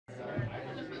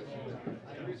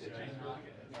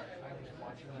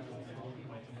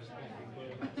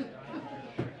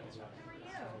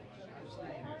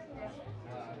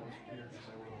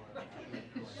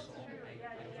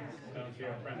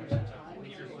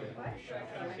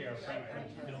see our friend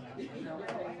Bill.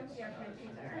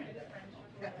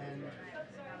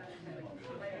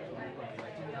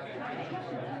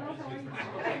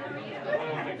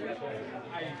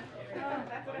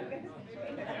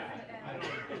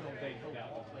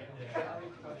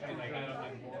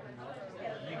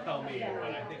 You tell me,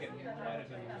 but I think it might have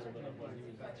been a little bit of what he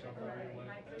was at trouble anyway.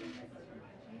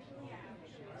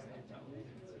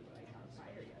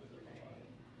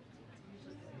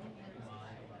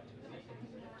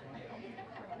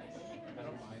 I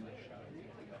don't mind the shot.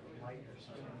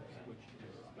 Which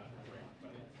is not great,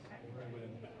 but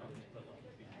within bounds, but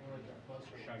the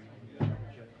shot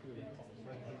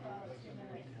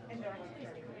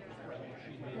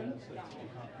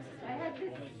I had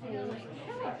this feeling.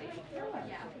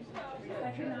 Yeah.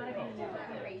 I could not have been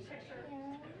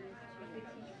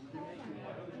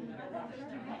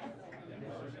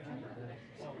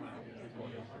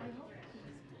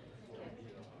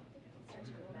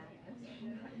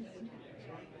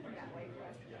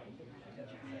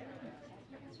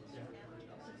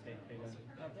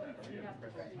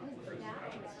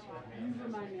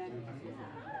remind me,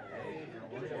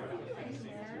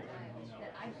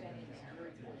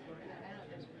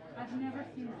 I've never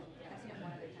seen it. I've seen it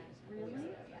one other time.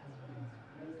 Really? Yeah.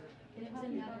 And it was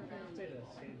another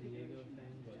San Diego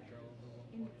thing, but Charles.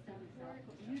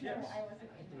 Yes.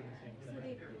 So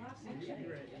they lost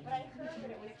but I heard that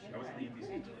it was That was the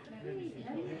EPC.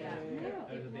 yeah.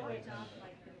 They blocked off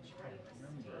like the majority of the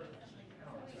stage.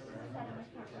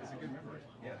 That's a good memory.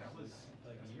 Yeah, that was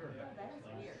Like a year ago. That's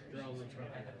weird. Girls in trouble.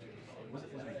 was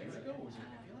it a year ago? Was it?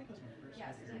 I feel like it was my first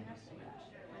Yes, year. they have to.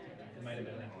 It might have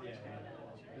been, yeah.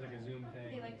 It was like a Zoom thing.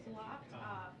 They like blocked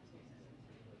off.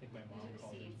 I think my mom These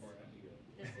are called in seats. for it.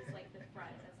 This is like the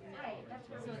front. That's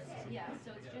the middle. So it's yeah.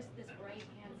 So it's just this right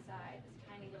hand side. This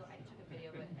tiny little. I took a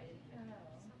video, but I didn't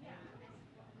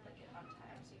like it on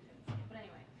time, so you couldn't see it. But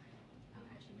anyway. Oh,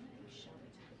 actually, no, it showed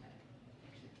me too.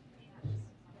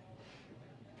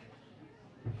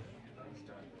 That was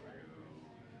done through.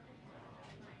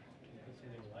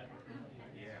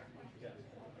 Yeah.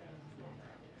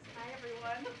 Hi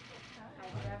everyone.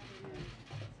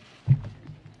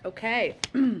 Okay,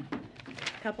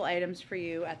 couple items for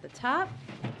you at the top.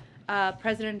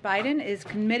 President Biden is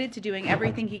committed to doing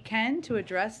everything he can to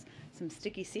address some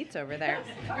sticky seats over there,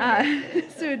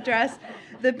 to address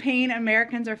the pain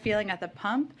Americans are feeling at the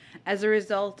pump as a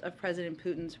result of President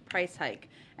Putin's price hike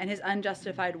and his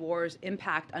unjustified war's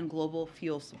impact on global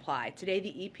fuel supply. Today,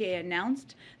 the EPA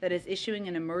announced that it's issuing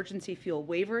an emergency fuel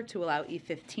waiver to allow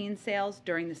E15 sales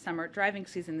during the summer driving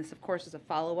season. This, of course, is a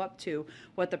follow-up to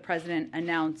what the president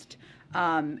announced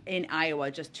in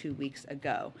Iowa just 2 weeks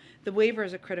ago. The waiver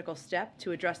is a critical step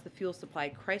to address the fuel supply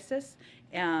crisis.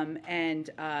 And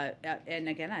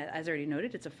again, as I already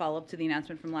noted, it's a follow-up to the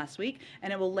announcement from last week,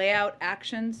 and it will lay out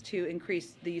actions to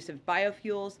increase the use of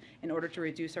biofuels in order to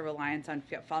reduce our reliance on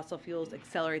fossil fuels,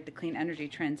 accelerate the clean energy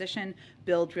transition,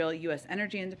 build real U.S.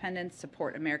 energy independence,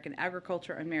 support American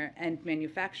agriculture and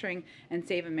manufacturing, and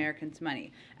save Americans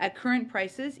money. At current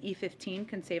prices, E15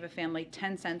 can save a family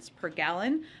 10 cents per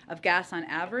gallon of gas on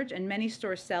average, and many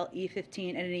stores sell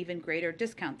E15 at an even greater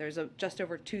discount. There's just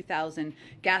over 2,000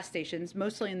 gas stations,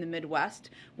 mostly in the Midwest,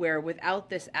 where without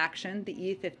this action, the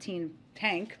E15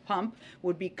 tank pump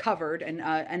would be covered and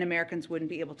Americans wouldn't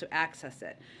be able to access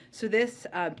it. So this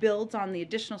builds on the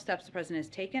additional steps the president has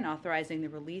taken, authorizing the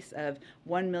release of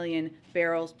 1 million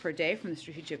barrels per day from the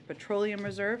Strategic Petroleum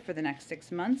Reserve for the next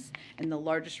 6 months, and the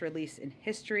largest release in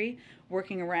history,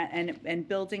 working around and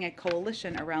building a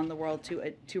coalition around the world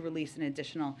to release an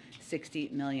additional 60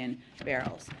 million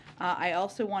barrels. I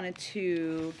also wanted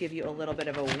to give you a little bit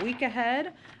of a week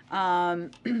ahead, a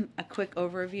quick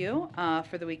overview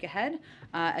for the week ahead.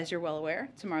 As you're well aware,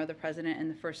 tomorrow the President and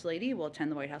the First Lady will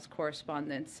attend the White House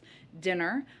Correspondents'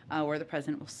 Dinner, where the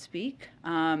President will speak,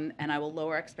 and I will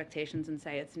lower expectations and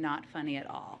say it's not funny at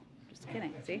all. Just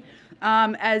kidding, see?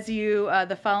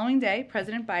 The following day,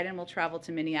 President Biden will travel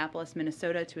to Minneapolis,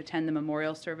 Minnesota to attend the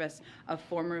memorial service of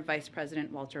former Vice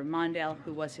President Walter Mondale,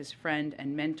 who was his friend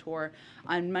and mentor.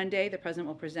 On Monday, the President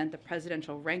will present the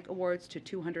Presidential Rank Awards to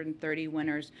 230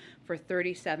 winners for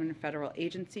 37 federal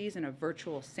agencies in a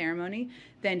virtual ceremony.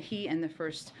 Then he and the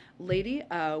First Lady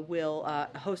will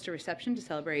host a reception to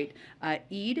celebrate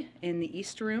Eid in the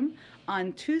East Room.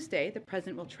 On Tuesday, the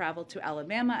president will travel to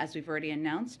Alabama, as we've already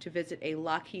announced, to visit a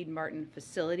Lockheed Martin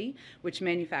facility which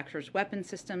manufactures weapon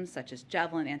systems such as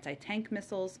Javelin anti-tank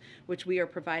missiles, which we are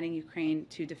providing Ukraine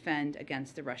to defend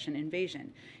against the Russian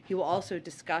invasion. He will also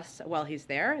discuss, while he's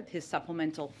there, his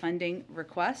supplemental funding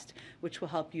request, which will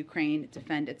help Ukraine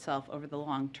defend itself over the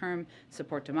long term,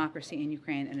 support democracy in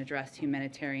Ukraine, and address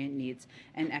humanitarian needs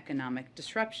and economic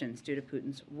disruptions due to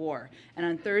Putin's war. And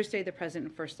on Thursday, the President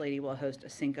and First Lady will host a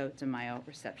Cinco de Mayo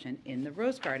reception in the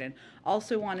Rose Garden.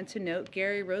 Also wanted to note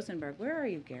Gary Rosenberg. Where are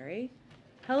you, Gary?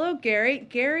 Hello, Gary.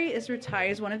 Gary is retired,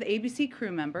 is one of the ABC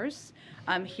crew members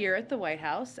here at the White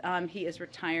House. He is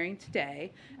retiring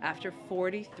today after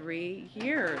 43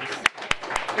 years.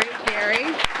 Great,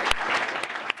 Gary.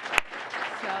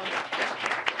 So,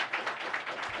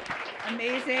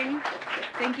 amazing.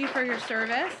 Thank you for your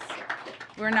service.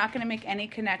 We're not going to make any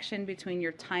connection between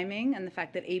your timing and the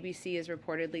fact that ABC is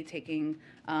reportedly taking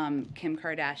Kim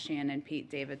Kardashian and Pete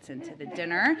Davidson to the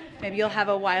dinner. Maybe you'll have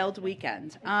a wild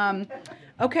weekend.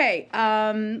 Okay,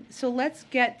 so let's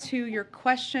get to your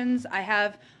questions. I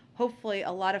have hopefully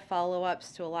a lot of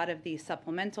follow-ups to a lot of the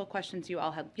supplemental questions you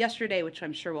all had yesterday, which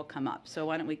I'm sure will come up. So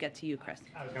why don't we get to you, Chris?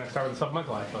 I was going to start with the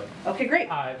supplemental, actually. Okay, great.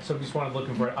 So we just wanted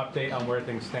looking for an update on where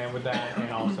things stand with that,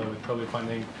 and also with COVID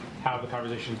funding, how have the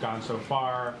conversations gone so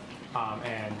far,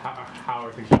 and how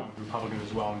are things going with Republicans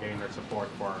as well in getting their support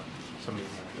for some of these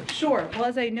measures? Sure. Well,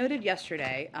 as I noted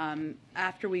yesterday,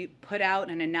 after we put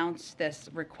out and announced this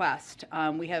request,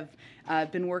 we have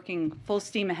been working full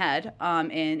steam ahead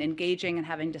in engaging and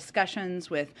having discussions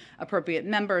with appropriate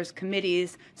members,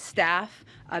 committees, staff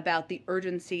about the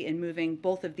urgency in moving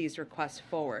both of these requests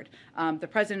forward. The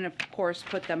president, of course,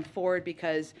 put them forward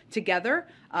because together,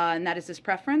 and that is his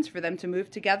preference for them to move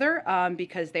together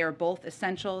because they are both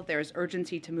essential. There's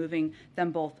urgency to moving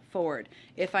them both forward.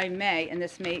 If I may, and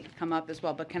this may come up as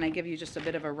well, but can I give you just a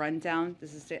bit of a rundown?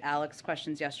 This is to Alex's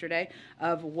questions yesterday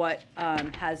of what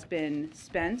has been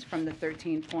spent from the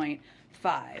 13.5.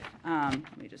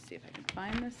 Let me just see if I can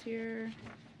find this here.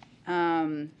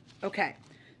 Okay,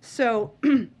 so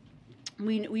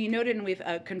we noted and we've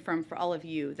confirmed for all of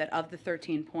you that of the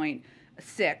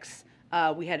 13.6,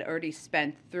 we had already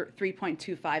spent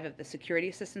 3.25 of the security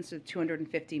assistance, so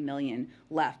 250 million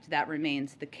left. That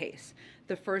remains the case.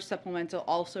 The first supplemental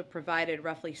also provided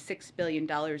roughly $6 billion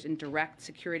in direct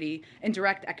security,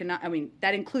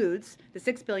 that includes, the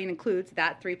 $6 billion includes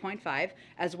that 3.5,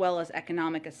 as well as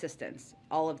economic assistance,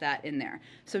 all of that in there.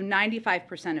 So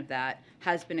 95% of that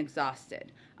has been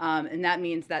exhausted. And that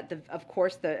means that, of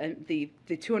course, the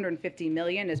 250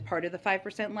 million is part of the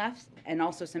 5% left, and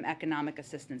also some economic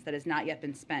assistance that has not yet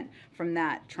been spent from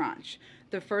that tranche.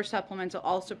 The first supplemental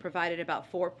also provided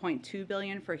about $4.2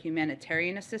 billion for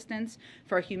humanitarian assistance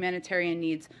for humanitarian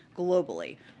needs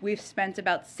globally. We've spent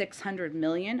about $600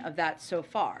 million of that so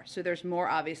far. So there's more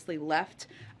obviously left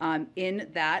in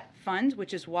that fund,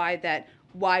 which is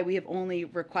why we have only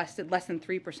requested less than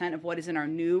 3% of what is in our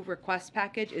new request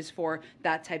package is for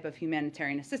that type of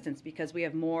humanitarian assistance, because we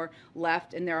have more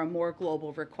left and there are more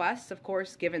global requests, of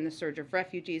course, given the surge of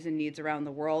refugees and needs around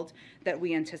the world that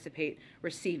we anticipate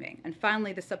receiving. And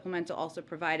finally, the supplemental also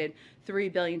provided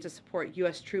 $3 billion to support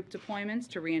U.S. troop deployments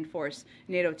to reinforce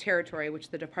NATO territory, which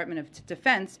the Department of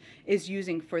Defense is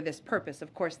using for this purpose.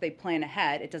 Of course, they plan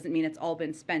ahead. It doesn't mean it's all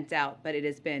been spent out, but it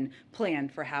has been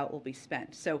planned for how it will be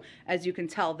spent. So as you can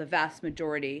tell, the vast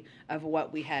majority of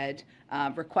what we had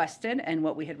requested and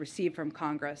what we had received from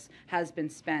Congress has been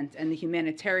spent, and the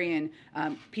humanitarian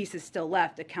pieces still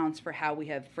left accounts for how we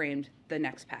have framed the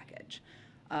next package.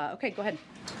 Okay, go ahead.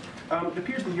 It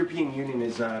appears the European Union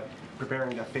is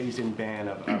preparing a phased-in ban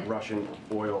of Russian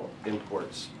oil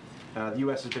imports. The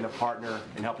U.S. has been a partner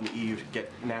in helping the EU to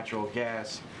get natural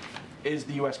gas. Is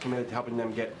the U.S. committed to helping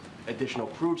them get additional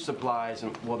crude supplies,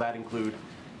 and will that include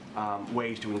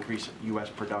ways to increase U.S.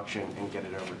 production and get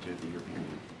it over to the European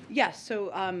Union? Yes,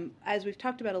 so as we've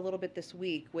talked about a little bit this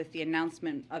week with the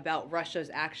announcement about Russia's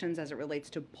actions as it relates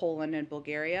to Poland and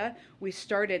Bulgaria, we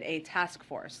started a task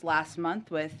force last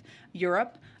month with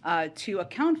Europe to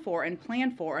account for and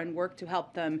plan for and work to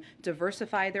help them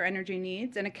diversify their energy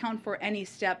needs and account for any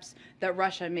steps that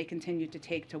Russia may continue to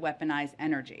take to weaponize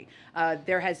energy.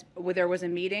 There was a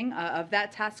meeting of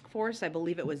that task force, I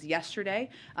believe it was yesterday,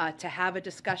 to have a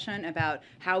discussion about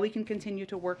how we can continue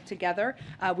to work together.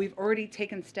 We've already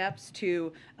taken steps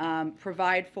to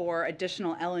provide for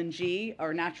additional LNG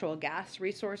or natural gas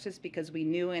resources because we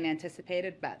knew and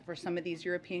anticipated that for some of these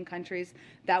European countries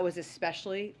that was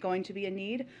especially going to be a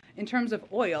need. In terms of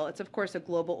oil, it's of course a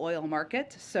global oil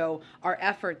market, so our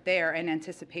effort there in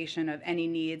anticipation of any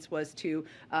needs was to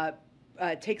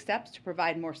take steps to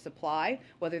provide more supply,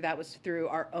 whether that was through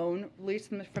our own release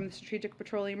from the Strategic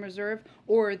Petroleum Reserve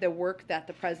or the work that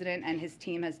the president and his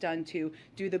team has done to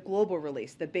do the global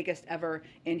release, the biggest ever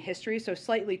in history. So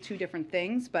slightly two different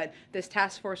things, but this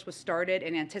task force was started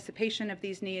in anticipation of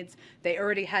these needs. They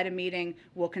already had a meeting.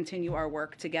 We'll continue our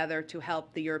work together to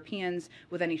help the Europeans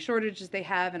with any shortages they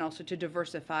have and also to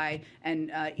diversify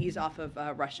and ease off of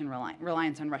Russian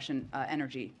reliance on Russian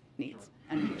energy needs.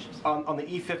 On the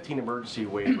E15 emergency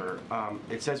waiver,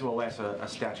 it says it will last a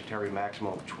statutory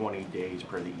maximum of 20 days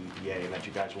per the EPA, and that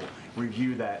you guys will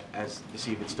review that as to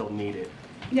see if it's still needed.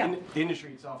 Yeah. The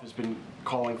industry itself has been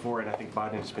calling for it, and I think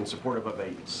Biden has been supportive of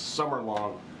a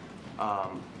summer-long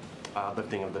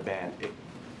lifting of the ban.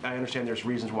 I understand there's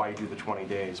reasons why you do the 20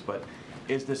 days, but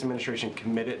is this administration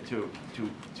committed to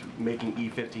making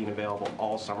E15 available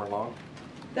all summer long?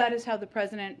 That is how the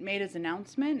president made his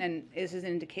announcement and is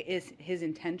his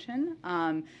intention.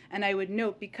 And I would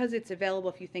note, because it's available,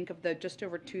 if you think of the just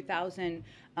over 2,000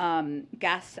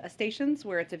 gas stations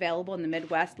where it's available in the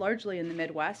Midwest, largely in the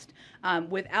Midwest,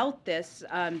 without this,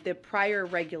 the prior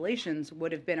regulations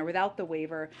would have been, or without the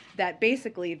waiver, that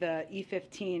basically the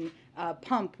E15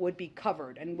 pump would be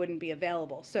covered and wouldn't be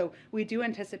available. So we do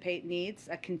anticipate needs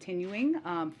continuing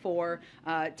for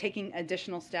taking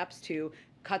additional steps to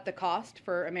cut the cost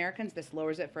for Americans. This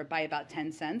lowers it by about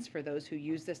 10 cents for those who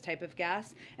use this type of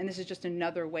gas, and this is just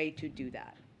another way to do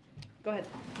that. Go ahead.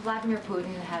 Vladimir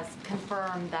Putin has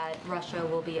confirmed that Russia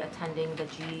will be attending the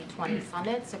G20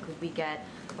 summit, so could we get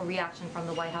a reaction from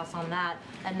the White House on that?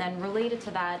 And then related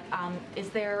to that, is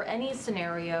there any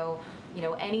scenario,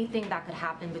 anything that could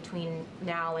happen between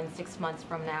now and 6 months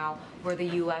from now where the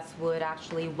U.S. would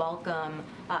actually welcome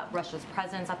Russia's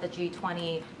presence at the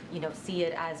G20, see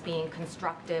it as being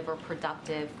constructive or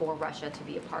productive for Russia to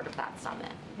be a part of that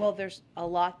summit? Well, there's a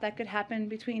lot that could happen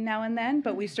between now and then,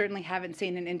 but we certainly haven't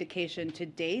seen an indication to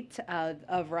date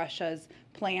of Russia's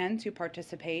plan to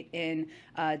participate in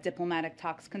diplomatic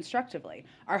talks constructively.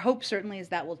 Our hope certainly is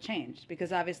that will change,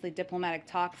 because obviously diplomatic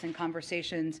talks and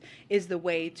conversations is the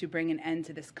way to bring an end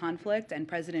to this conflict, and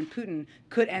President Putin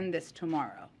could end this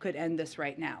tomorrow, could end this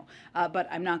right now. But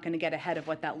I'm not going to get ahead of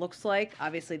what that looks like.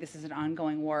 Obviously, this is an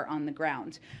ongoing war on the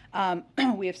ground.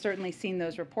 We have certainly seen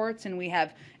those reports, and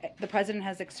the president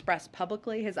has expressed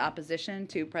publicly his opposition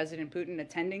to President Putin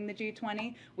attending the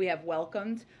G20. We have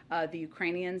welcomed the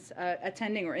Ukrainians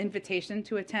attending, or invitation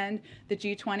to attend the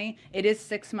G20. It is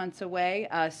 6 months away,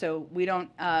 so we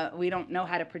don't know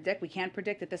how to predict. We can't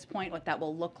predict at this point what that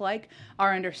will look like.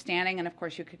 Our understanding, and of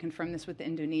course you could confirm this with the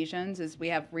Indonesians, is we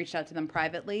have reached out to them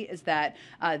privately, is that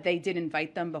they did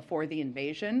invite them before the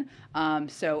invasion.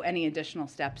 So any additional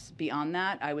steps beyond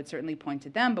that, I would certainly point to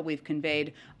them, but we've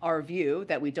conveyed our view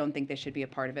that we don't think they should be a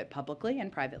part of it publicly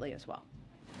and privately as well.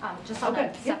 Just on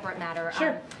a separate matter,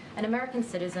 Sure. An American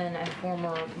citizen and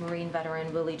former Marine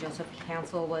veteran, Willie Joseph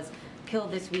Cancel, was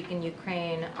killed this week in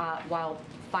Ukraine while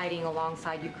fighting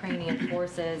alongside Ukrainian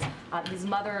forces. His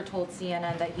mother told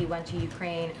CNN that he went to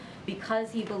Ukraine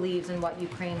because he believes in what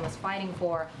Ukraine was fighting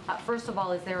for. First of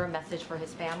all, is there a message for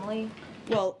his family?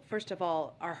 Well, first of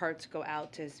all, our hearts go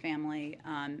out to his family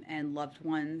and loved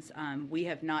ones. We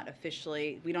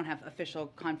don't have official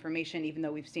confirmation, even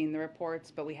though we've seen the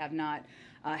reports, but we have not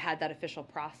had that official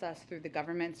process through the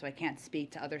government, so I can't speak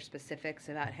to other specifics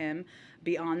about him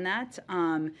beyond that.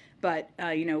 But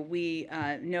we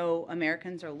know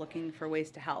Americans are looking for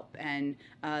ways to help, and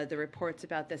the reports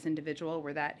about this individual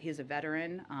were that he's a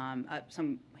veteran.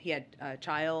 He had a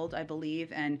child, I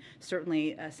believe, and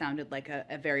certainly sounded like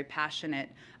a very passionate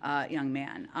young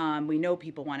man. We know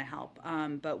people want to help,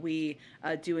 but we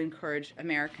do encourage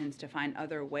Americans to find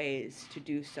other ways to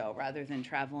do so rather than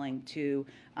traveling to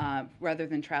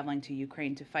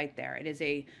Ukraine to fight there. It is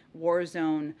a war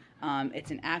zone.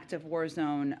 It's an active war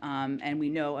zone, and we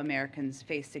know Americans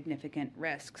face significant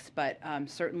risks. But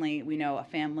certainly, we know a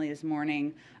family is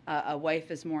mourning, a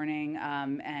wife is mourning,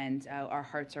 and our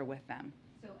hearts are with them.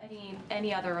 So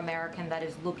any other American that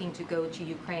is looking to go to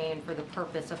Ukraine for the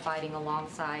purpose of fighting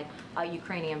alongside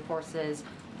Ukrainian forces,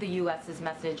 the U.S.'s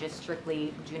message is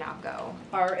strictly do not go.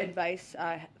 Our advice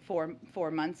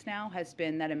for months now has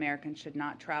been that Americans should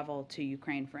not travel to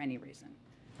Ukraine for any reason.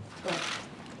 Go ahead.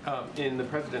 In the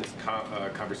president's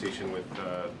conversation with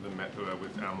AMLO,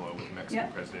 with the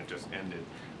Mexican president, just ended,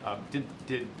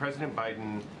 did President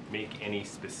Biden make any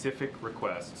specific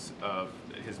requests of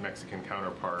his Mexican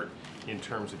counterpart in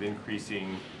terms of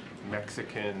increasing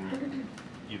Mexican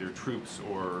either troops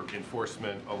or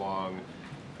enforcement along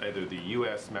either the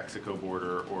U.S.-Mexico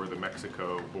border or the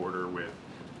Mexico border with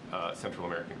Central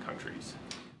American countries?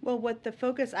 Well, what the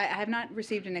focus, I have not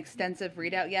received an extensive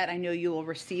readout yet. I know you will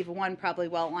receive one probably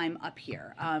while I'm up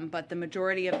here. But the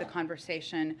majority of the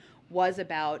conversation was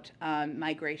about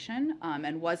migration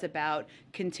and was about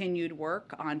continued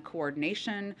work on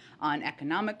coordination, on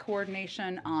economic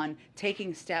coordination, on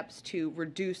taking steps to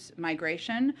reduce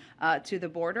migration to the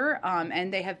border.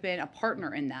 And they have been a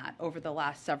partner in that over the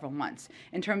last several months.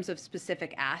 In terms of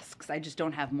specific asks, I just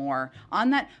don't have more on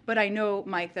that. But I know,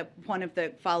 Mike, that one of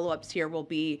the follow-ups here will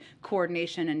be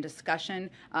coordination and discussion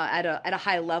at a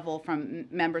high level from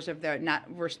members of their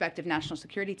respective national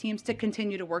security teams to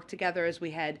continue to work together as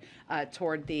we head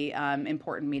toward the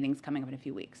important meetings coming up in a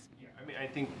few weeks. Yeah, I mean, I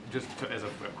think just as a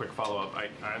quick follow-up, I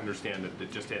understand that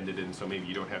it just ended, and so maybe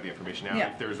you don't have the information now.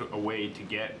 Yeah. If there's a way to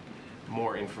get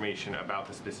more information about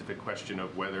the specific question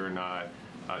of whether or not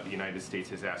the United States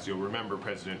has asked, you'll remember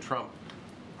President Trump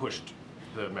pushed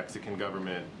the Mexican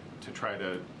government to try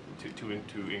to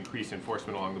increase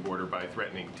enforcement along the border by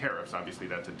threatening tariffs. Obviously,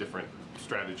 that's a different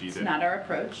strategy. It's that not our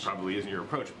approach. Probably isn't your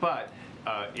approach, but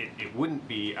it wouldn't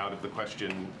be out of the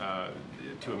question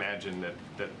to imagine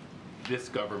that this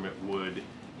government would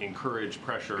encourage,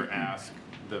 pressure, ask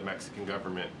the Mexican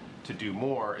government to do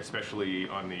more, especially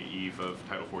on the eve of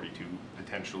Title 42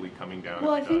 potentially coming down.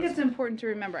 Well, I think it's important to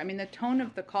remember, I mean, the tone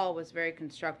of the call was very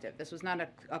constructive. This was not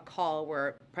a call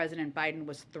where President Biden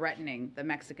was threatening the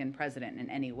Mexican president in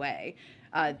any way.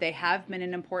 They have been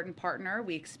an important partner.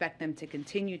 We expect them to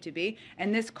continue to be.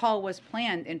 And this call was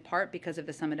planned in part because of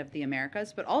the Summit of the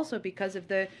Americas, but also because of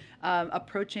the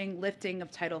approaching lifting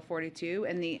of Title 42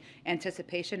 and the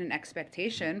anticipation and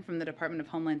expectation from the Department of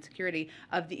Homeland Security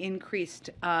of the increased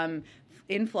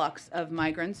influx of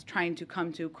migrants trying to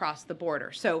come to cross the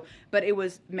border. So, but it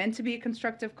was meant to be a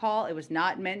constructive call. It was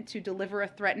not meant to deliver a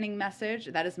threatening message.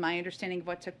 That is my understanding of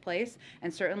what took place.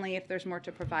 And certainly if there's more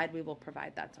to provide, we will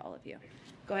provide that to all of you.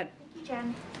 Go ahead. Thank you,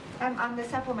 Jen. On the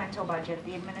supplemental budget,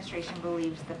 the administration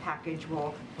believes the package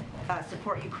will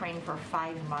support Ukraine for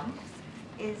 5 months.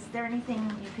 Is there anything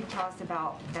you could tell us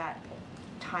about that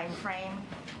time frame?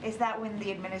 Is that when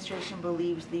the administration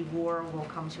believes the war will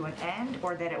come to an end,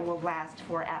 or that it will last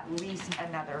for at least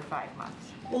another 5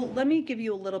 months? Well, let me give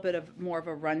you a little bit of more of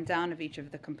a rundown of each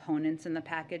of the components in the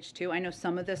package, too. I know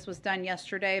some of this was done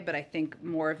yesterday, but I think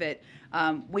more of it,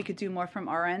 we could do more from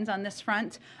our ends on this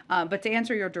front. But to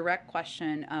answer your direct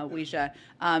question, Weija,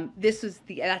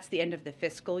 that's the end of the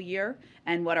fiscal year,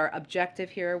 and what our objective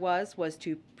here was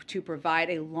to provide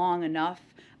a long enough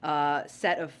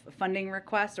set of funding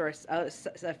requests, or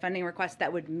a funding request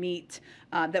that would meet,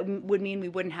 that would mean we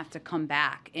wouldn't have to come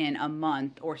back in a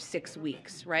month or 6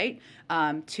 weeks, right?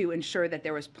 To ensure that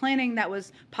there was planning that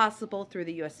was possible through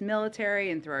the U.S. military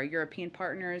and through our European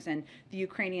partners and the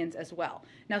Ukrainians as well.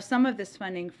 Now, some of this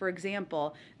funding, for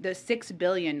example, the $6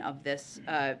 billion of this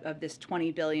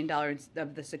 $20 billion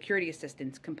of the security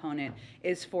assistance component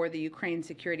is for the Ukraine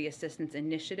Security Assistance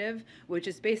Initiative, which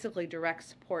is basically direct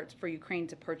support for Ukraine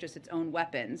to purchase its own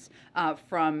weapons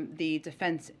from the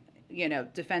defense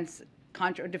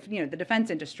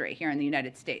industry here in the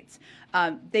United States.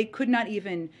 They could not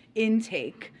even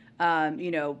intake,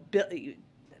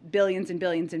 billions and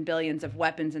billions and billions of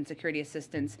weapons and security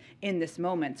assistance in this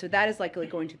moment. So that is likely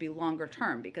going to be longer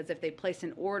term, because if they place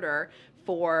an order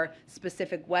for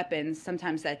specific weapons,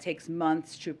 sometimes that takes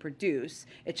months to produce.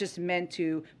 It's just meant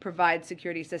to provide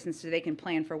security assistance so they can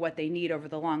plan for what they need over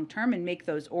the long term and make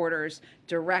those orders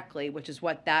directly, which is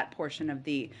what that portion of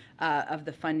the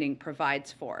funding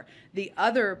provides for. The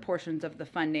other portions of the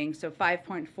funding, so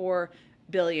 $5.4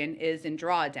 billion is in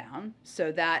drawdown.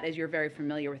 So that, as you're very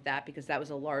familiar with that, because that was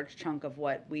a large chunk of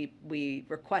what we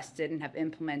requested and have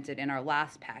implemented in our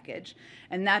last package.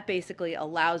 And that basically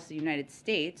allows the United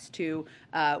States to,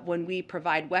 when we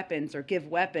provide weapons or give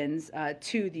weapons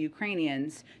to the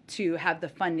Ukrainians, to have the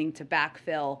funding to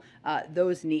backfill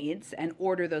those needs and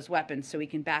order those weapons so we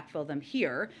can backfill them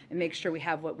here and make sure we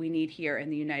have what we need here in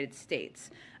the United States.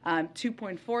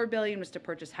 $2.4 billion was to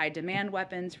purchase high-demand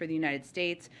weapons for the United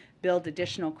States, build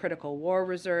additional critical war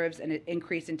reserves, and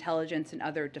increase intelligence and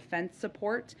other defense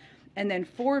support. And then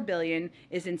 $4 billion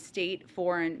is in state,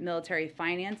 foreign, military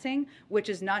financing, which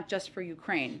is not just for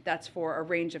Ukraine. That's for a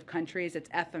range of countries. It's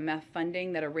FMF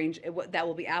funding that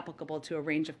will be applicable to a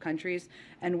range of countries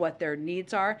and what their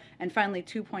needs are. And finally,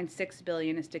 $2.6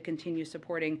 billion is to continue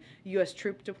supporting U.S.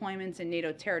 troop deployments in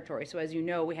NATO territory. So as you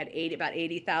know, we had about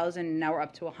 80,000, and now we're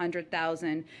up to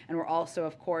 100,000. And we're also,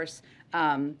 of course,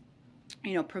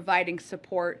 providing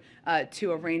support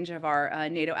to a range of our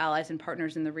NATO allies and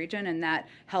partners in the region, and that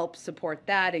helps support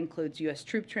that includes U.S.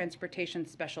 troop transportation,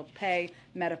 special pay,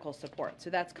 medical support. So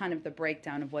that's kind of the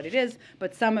breakdown of what it is,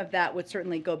 but some of that would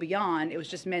certainly go beyond. It was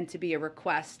just meant to be a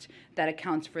request that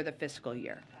accounts for the fiscal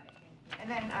year. And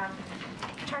then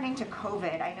turning to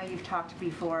COVID, I know you've talked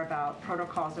before about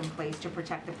protocols in place to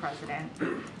protect the president,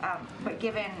 but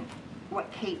given what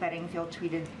Kate Bedingfield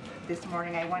tweeted this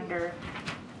morning, I wonder,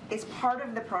 is part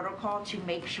of the protocol to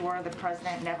make sure the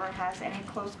president never has any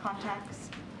close contacts?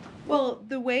 Well,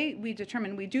 the way we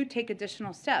determine, we do take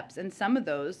additional steps, and some of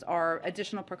those are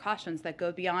additional precautions that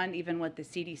go beyond even what the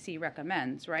CDC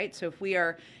recommends, right? So if we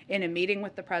are in a meeting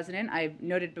with the president, I've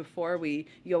noted before,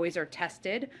 you always are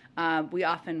tested. We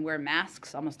often wear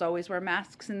masks, almost always wear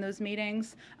masks in those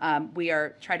meetings. We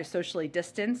try to socially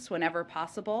distance whenever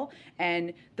possible,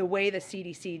 and the way the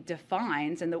CDC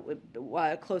defines and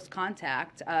the close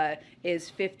contact is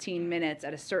 15 minutes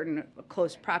at a certain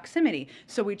close proximity.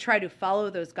 So we try to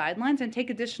follow those guidelines and take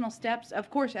additional steps, of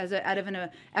course, out of an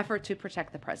effort to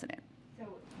protect the president. So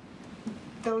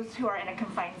those who are in a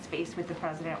confined space with the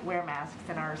president wear masks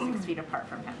and are 6 feet apart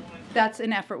from him. That's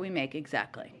an effort we make,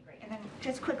 exactly. And then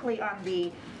just quickly on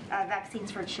the vaccines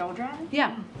for children.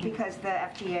 Yeah. Because the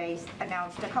FDA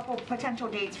announced a couple potential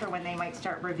dates for when they might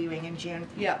start reviewing in June.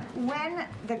 Yeah. When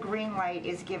the green light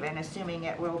is given, assuming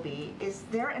it will be, is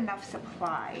there enough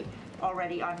supply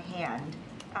already on hand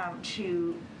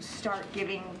to start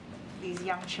giving these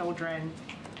young children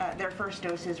their first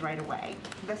doses right away?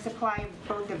 The supply of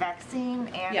both the vaccine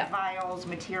and vials,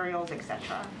 materials,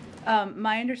 etc.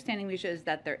 My understanding, Misha, is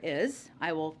that there is.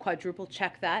 I will quadruple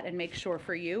check that and make sure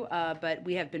for you, but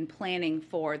we have been planning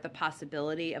for the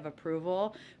possibility of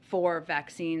approval for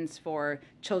vaccines for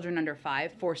children under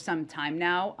 5 for some time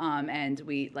now, and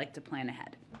we like to plan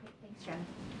ahead. Okay, thanks, Jen.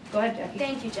 Go ahead, Jackie.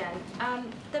 Thank you,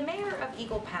 Jen. The mayor of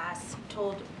Eagle Pass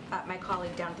told my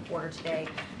colleague down at the border today,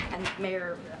 and the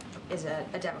mayor is a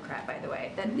Democrat, by the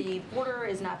way, that the border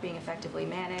is not being effectively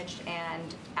managed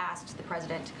and asked the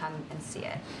president to come and see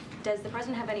it. Does the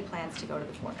president have any plans to go to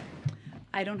the border?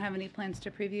 I don't have any plans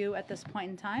to preview at this point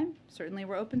in time. Certainly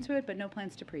we're open to it, but no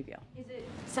plans to preview. Is it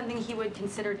something he would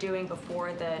consider doing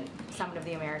before the Summit of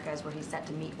the Americas, where he's set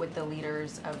to meet with the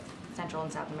leaders of Central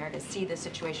and South America, see the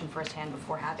situation firsthand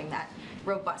before having that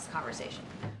robust conversation?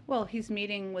 Well, he's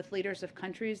meeting with leaders of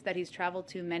countries that he's traveled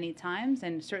to many times,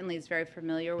 and certainly is very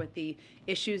familiar with the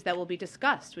issues that will be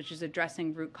discussed, which is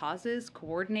addressing root causes,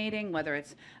 coordinating, whether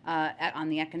it's on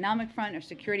the economic front or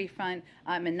security front,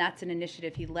 and that's an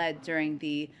initiative he led during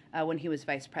when he was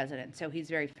vice president. So he's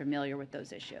very familiar with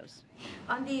those issues.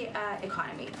 On the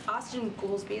economy, Austin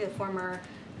Goolsbee, the former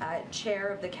chair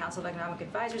of the Council of Economic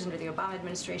Advisors under the Obama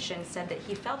administration, said that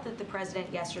he felt that the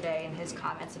president yesterday in his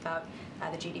comments about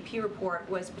the GDP report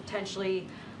was potentially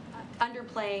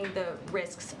underplaying the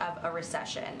risks of a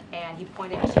recession. And he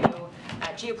pointed to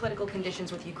geopolitical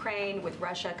conditions with Ukraine, with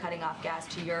Russia cutting off gas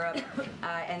to Europe,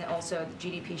 and also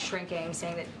GDP shrinking,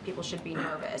 saying that people should be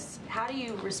nervous. How do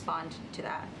you respond to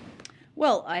that?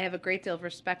 Well, I have a great deal of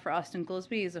respect for Austin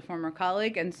Goolsbee. He's a former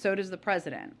colleague, and so does the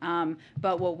president.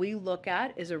 But what we look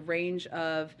at is a range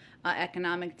of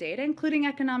economic data, including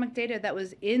economic data that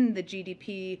was in the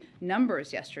GDP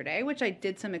numbers yesterday, which I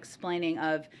did some explaining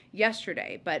of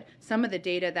yesterday. But some of the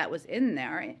data that was in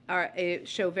there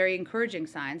show very encouraging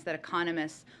signs that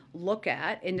economists look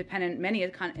at. Many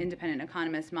independent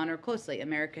economists monitor closely.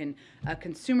 American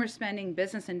consumer spending,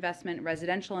 business investment,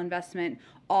 residential investment,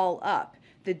 all up.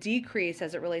 The decrease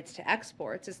as it relates to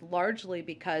exports is largely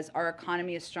because our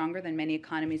economy is stronger than many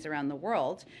economies around the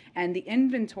world. And the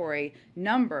inventory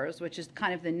numbers, which is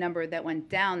kind of the number that went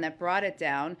down, that brought it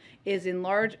down, is in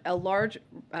large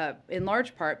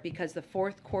part because the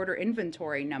fourth quarter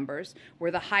inventory numbers were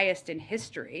the highest in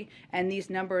history. And these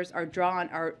numbers are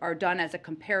done as a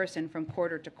comparison from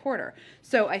quarter to quarter.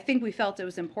 So I think we felt it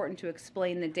was important to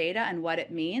explain the data and what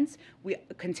it means. We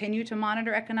continue to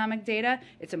monitor economic data.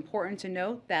 It's important to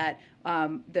note that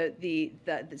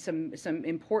some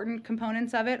important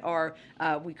components of it are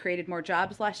we created more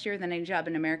jobs last year than any job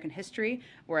in American history.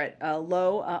 We're at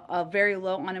a very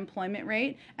low unemployment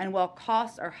rate, and while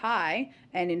costs are high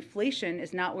and inflation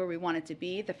is not where we want it to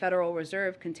be, the Federal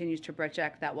Reserve continues to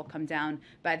project that will come down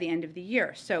by the end of the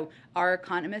year. So our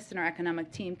economists and our economic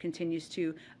team continues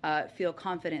to feel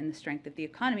confident in the strength of the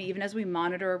economy, even as we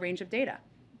monitor a range of data.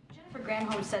 Jennifer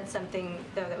Granholm said something,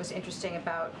 though, that was interesting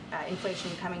about inflation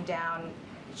coming down.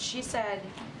 She said,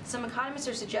 some economists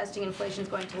are suggesting inflation is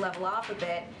going to level off a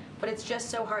bit, but it's just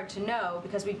so hard to know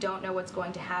because we don't know what's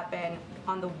going to happen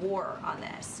on the war on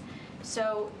this.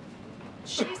 So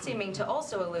she's seeming to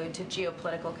also allude to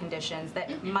geopolitical conditions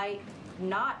that might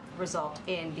not result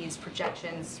in these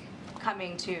projections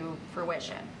coming to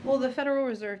fruition. Well, the Federal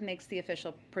Reserve makes the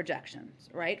official projections,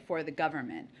 right, for the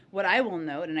government. What I will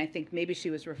note, and I think maybe she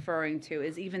was referring to,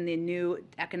 is even the new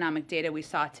economic data we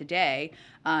saw today,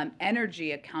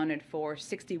 energy accounted for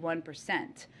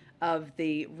 61% of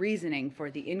the reasoning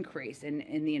for the increase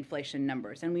in the inflation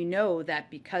numbers. And we know that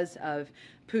because of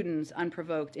Putin's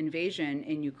unprovoked invasion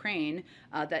in Ukraine,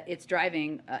 that it's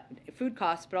driving food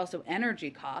costs, but also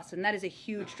energy costs, and that is a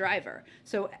huge driver.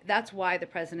 So that's why the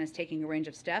president is taking a range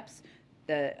of steps.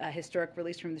 The historic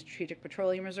release from the Strategic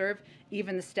Petroleum Reserve,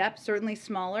 even the steps, certainly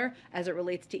smaller as it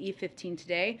relates to E15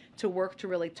 today, to work to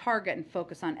really target and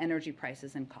focus on energy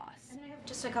prices and costs. And I have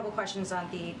just a couple questions on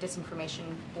the disinformation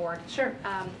board. Sure.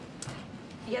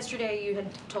 Yesterday, you had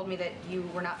told me that you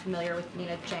were not familiar with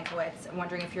Nina Jankowicz. I'm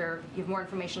wondering if you have more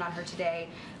information on her today.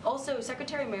 Also,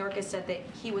 Secretary Mayorkas said that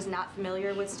he was not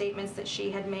familiar with statements that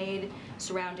she had made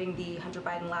surrounding the Hunter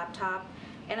Biden laptop.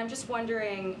 And I'm just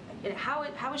wondering,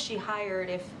 how was she hired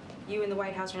if you in the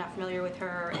White House are not familiar with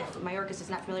her, if Mayorkas is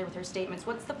not familiar with her statements?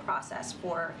 What's the process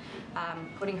for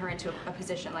putting her into a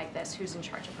position like this? Who's in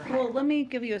charge of her hiring? Well, let me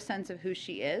give you a sense of who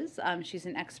she is. She's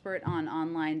an expert on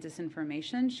online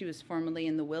disinformation. She was formerly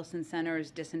in the Wilson Center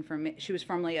as she was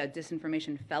formerly a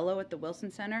disinformation fellow at the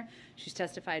Wilson Center. She's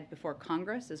testified before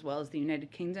Congress as well as the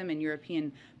United Kingdom and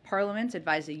European parliaments,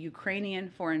 advised a Ukrainian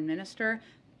foreign minister,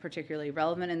 particularly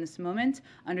relevant in this moment,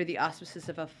 under the auspices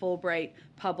of a Fulbright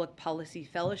Public Policy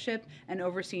Fellowship, and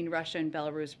overseeing Russia and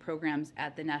Belarus programs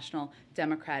at the National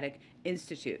Democratic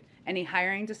Institute. Any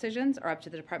hiring decisions are up to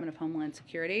the Department of Homeland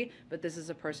Security, but this is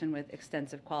a person with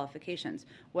extensive qualifications.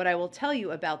 What I will tell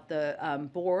you about the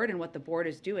board and what the board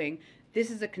is doing, this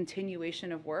is a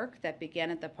continuation of work that began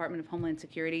at the Department of Homeland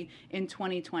Security in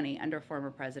 2020 under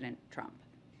former President Trump.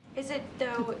 Is it,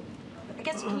 though, I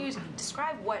guess, can you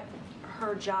describe what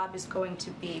her job is going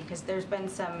to be? Because there's been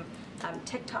some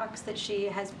TikToks that she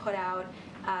has put out,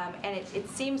 and it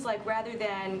seems like rather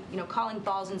than calling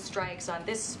balls and strikes on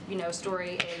this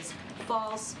story is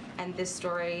false and this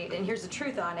story, and here's the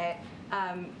truth on it,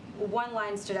 one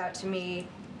line stood out to me.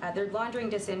 They're laundering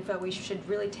disinfo. We should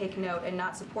really take note and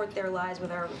not support their lies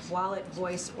with our wallet,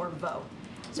 voice, or vote.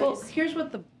 So well, here's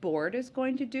what the board is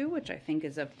going to do, which I think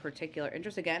is of particular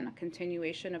interest. Again, a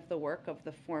continuation of the work of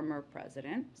the former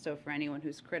president. So for anyone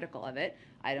who's critical of it,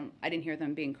 I didn't hear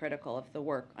them being critical of the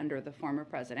work under the former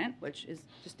president, which is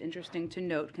just interesting to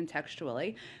note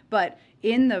contextually. But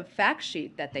in the fact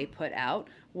sheet that they put out,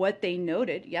 what they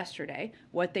noted yesterday,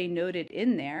 what they noted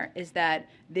in there is that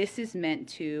this is meant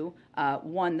to,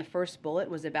 one, the first bullet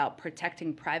was about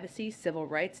protecting privacy, civil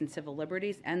rights, and civil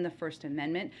liberties, and the First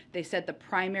Amendment. They said the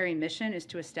primary mission is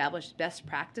to establish best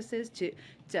practices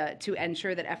to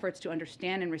ensure that efforts to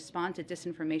understand and respond to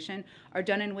disinformation are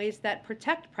done in ways that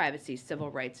protect privacy, civil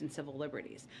rights, and civil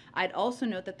liberties. I'd also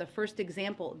note that the first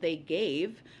example they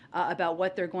gave about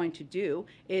what they're going to do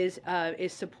is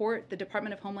support the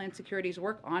Department of Homeland Security's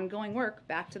ongoing work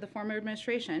back to the former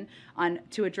administration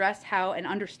to address how and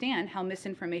understand how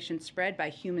misinformation spread by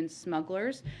human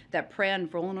smugglers that prey on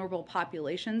vulnerable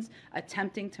populations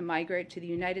attempting to migrate to the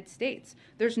United States.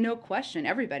 There's no question,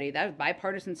 everybody, that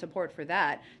bipartisan support for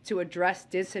that, to address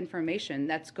disinformation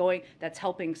that's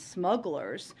helping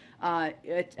smugglers,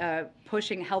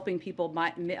 helping people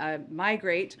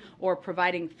migrate, or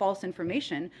providing false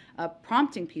information,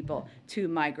 prompting people to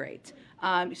migrate.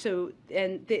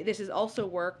 This is also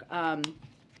work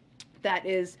that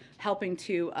is helping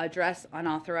to address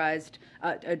unauthorized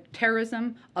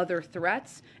terrorism, other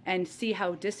threats, and see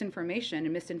how disinformation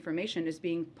and misinformation is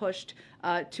being pushed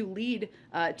to lead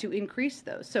to increase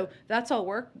those. So that's all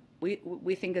work.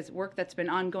 We think is work that's been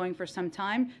ongoing for some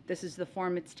time. This is the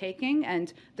form it's taking,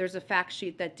 and there's a fact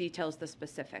sheet that details the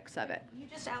specifics of it. You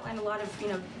just outlined a lot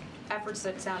of efforts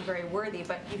that sound very worthy,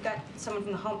 but you've got someone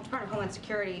from the Department of Homeland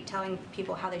Security telling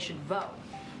people how they should vote.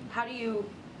 How do you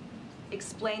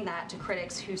explain that to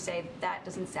critics who say that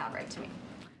doesn't sound right to me?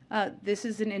 This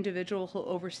is an individual who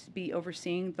will be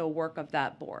overseeing the work of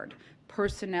that board.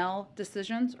 Personnel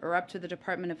decisions are up to the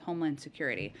Department of Homeland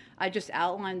Security. I just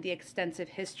outlined the extensive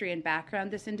history and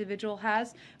background this individual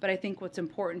has, but I think what's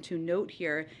important to note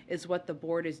here is what the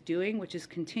board is doing, which is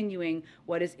continuing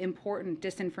what is important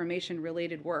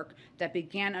disinformation-related work that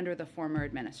began under the former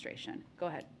administration. Go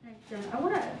ahead. Thanks, Jen. I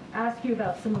want to ask you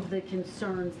about some of the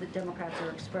concerns that Democrats are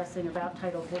expressing about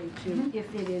Title 42,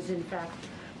 if it is in fact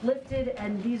lifted,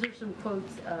 and these are some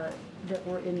quotes that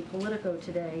were in Politico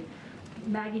today.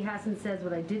 Maggie Hassan says,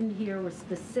 what I didn't hear was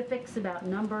specifics about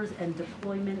numbers and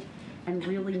deployment and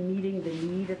really meeting the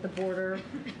need at the border.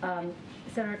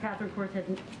 Senator Catherine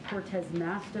Cortez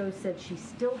Masto said she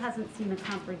still hasn't seen a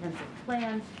comprehensive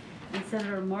plan. And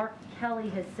Senator Mark Kelly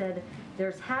has said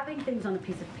there's having things on a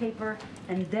piece of paper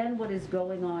and then what is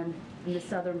going on in the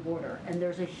southern border. And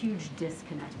there's a huge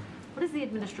disconnect. What is the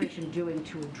administration doing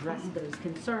to address those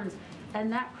concerns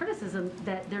and that criticism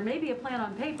that there may be a plan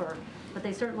on paper, but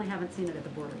they certainly haven't seen it at the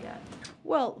border yet?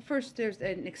 Well, first, there's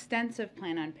an extensive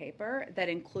plan on paper that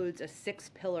includes a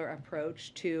 6-pillar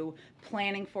approach to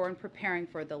planning for and preparing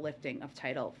for the lifting of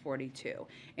Title 42,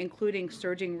 including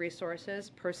surging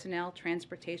resources, personnel,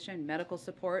 transportation, medical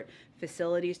support,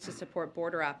 facilities to support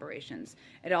border operations.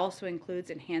 It also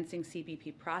includes enhancing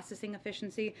CBP processing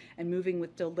efficiency and moving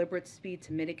with deliberate speed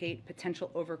to mitigate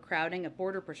potential overcrowding of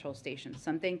Border Patrol stations,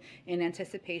 something in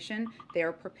anticipation they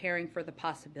are preparing for the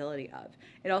possibility of.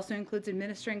 It also includes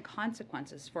administering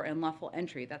consequences for unlawful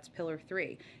entry. That's Pillar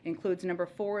 3. Includes number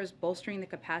 4 is bolstering the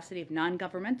capacity of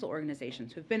non-governmental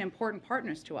organizations who've been important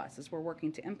partners to us as we're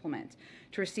working to implement,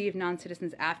 to receive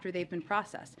non-citizens after they've been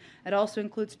processed. It also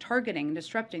includes targeting and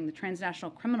disrupting the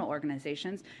transnational criminal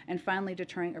organizations, and finally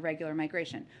deterring irregular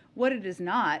migration. What it is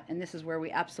not, and this is where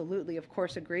we absolutely, of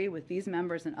course, agree with these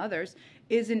members and others,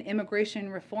 is an immigration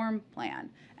reform plan.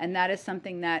 And that is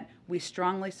something that we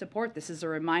strongly support. This is a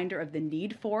reminder of the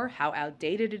need for, how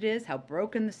outdated it is, how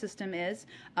broken the system is.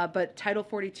 But Title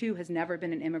 42 has never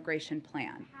been an immigration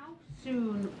plan. How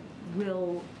soon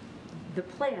will the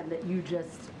plan that you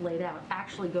just laid out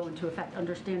actually go into effect,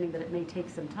 understanding that it may take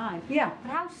some time? Yeah.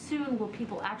 But how soon will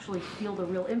people actually feel the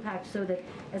real impact so that,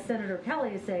 as Senator Kelly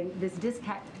is saying, this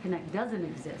disconnect doesn't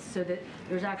exist, so that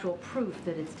there's actual proof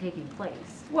that it's taking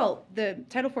place? Well, the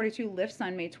Title 42 lifts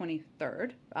on May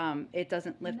 23rd. It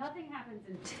doesn't lift. Nothing happens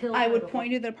until... I would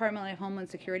point to the Department of Homeland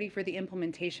Security for the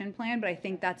implementation plan, but I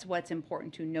think that's what's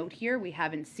important to note here. We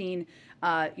haven't seen,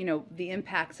 the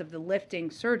impacts of the lifting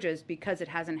surges because it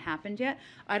hasn't happened yet.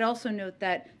 I'd also note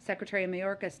that Secretary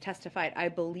Mayorkas testified, I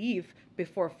believe,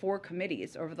 before 4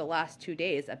 committees over the last 2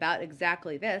 days about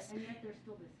exactly this. And yet there's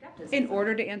still this skepticism. In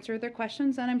order to answer their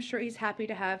questions, and I'm sure he's happy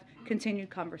to have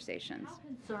continued conversations. How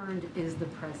concerned is the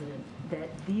president that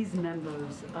these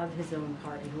members of his own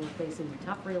party, who are facing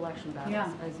tough re-election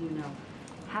battles, as you know,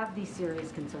 have these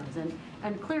serious concerns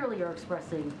and clearly are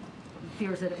expressing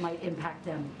fears that it might impact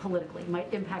them politically,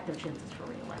 might impact their chances for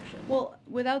re-election? Well,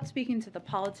 without speaking to the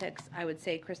politics, I would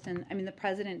say, Kristen, the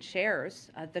president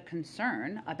shares the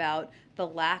concern about the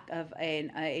lack of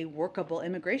a workable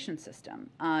immigration system,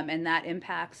 and that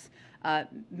impacts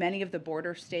many of the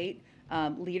border state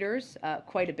leaders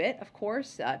quite a bit, of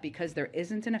course, because there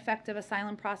isn't an effective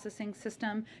asylum processing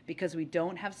system, because we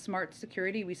don't have smart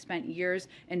security. We spent years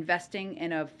investing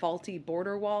in a faulty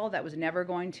border wall that was never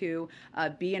going to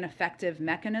be an effective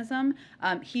mechanism.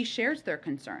 He shares their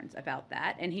concerns about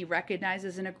that, and he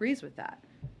recognizes and agrees with that.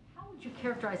 How would you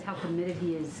characterize how committed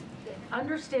he is,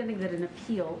 understanding that an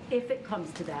appeal, if it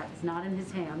comes to that, is not in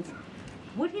his hands?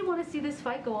 Would he want to see this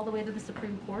fight go all the way to the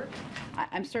Supreme Court?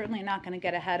 I'm certainly not going to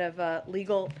get ahead of a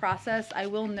legal process. I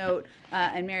will note,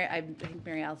 and Mary, I think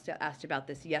Mary asked about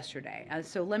this yesterday.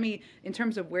 So let me, in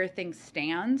terms of where things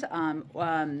stand,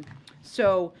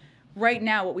 so right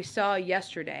now what we saw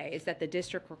yesterday is that the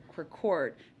district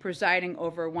court presiding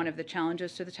over one of the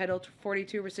challenges to the Title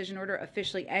 42 rescission order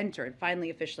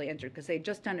finally officially entered, because they'd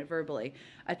just done it verbally,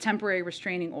 a temporary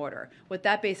restraining order. What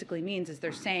that basically means is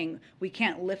they're saying we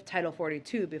can't lift Title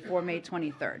 42 before May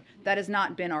 23rd. That has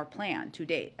not been our plan to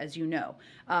date, as you know.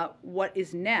 What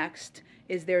is next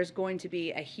is there's going to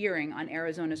be a hearing on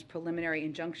Arizona's preliminary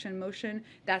injunction motion.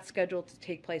 That's scheduled to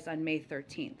take place on May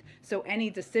 13th. So any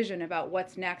decision about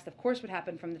what's next, of course, would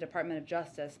happen from the Department of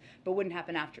Justice, but wouldn't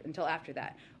happen until after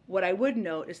that. What I would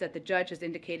note is that the judge has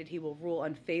indicated he will rule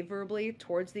unfavorably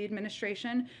towards the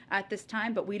administration at this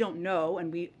time, but we don't know,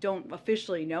 and we don't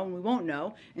officially know, and we won't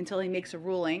know until he makes a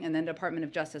ruling, and then the Department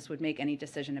of Justice would make any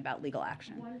decision about legal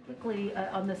action. One quickly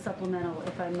on the supplemental,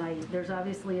 if I might, there's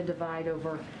obviously a divide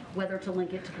over whether to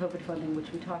link it to COVID funding,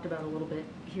 which we talked about a little bit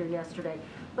here yesterday.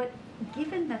 But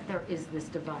given that there is this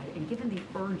divide, and given the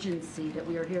urgency that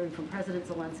we are hearing from President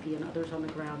Zelensky and others on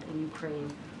the ground in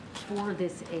Ukraine for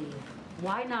this aid,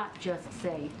 why not just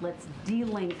say, let's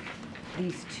de-link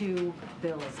these 2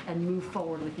 bills and move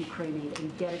forward with Ukraine aid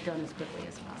and get it done as quickly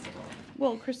as possible?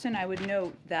 Well, Kristen, I would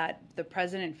note that the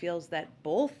president feels that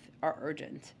both are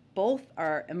urgent. Both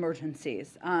are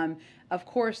emergencies. Of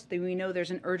course, we know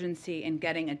there's an urgency in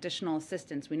getting additional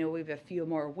assistance. We know we have a few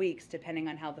more weeks, depending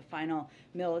on how the final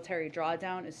military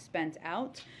drawdown is spent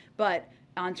out. But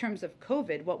in terms of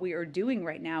COVID, what we are doing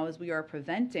right now is we are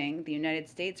preventing the United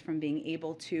States from being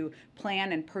able to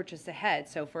plan and purchase ahead.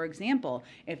 So, for example,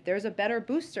 if there's a better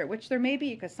booster, which there may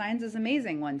be because science is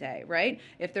amazing one day, right?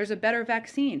 If there's a better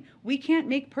vaccine, we can't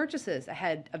make purchases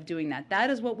ahead of doing that. That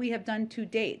is what we have done to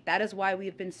date. That is why we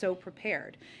have been so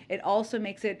prepared. It also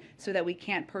makes it so that we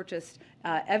can't purchase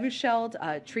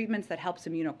Evusheld, treatments that helps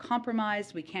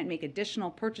immunocompromised. We can't make additional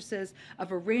purchases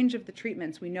of a range of the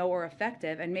treatments we know are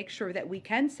effective and make sure that we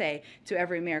can say to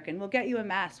every American, we'll get you a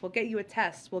mask, we'll get you a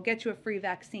test, we'll get you a free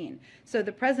vaccine. So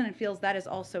the president feels that is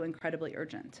also incredibly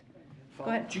urgent. Go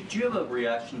ahead. Do you have a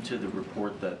reaction to the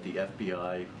report that the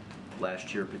FBI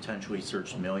last year potentially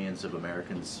searched millions of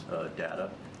Americans'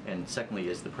 data? And secondly,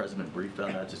 is the president briefed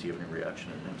on that? Does he have any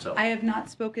reaction himself? I have not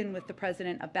spoken with the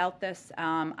president about this.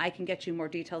 I can get you more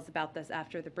details about this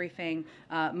after the briefing.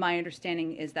 My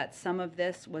understanding is that some of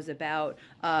this was about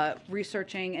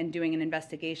researching and doing an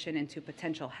investigation into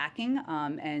potential hacking.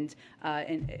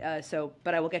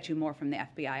 But I will get you more from the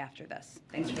FBI after this.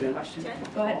 Thanks for the question.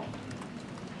 Go ahead.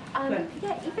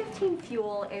 Yeah, E15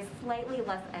 fuel is slightly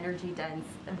less energy dense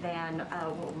than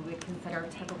what we would consider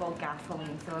typical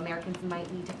gasoline, so Americans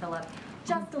might need to fill up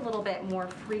just a little bit more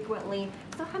frequently.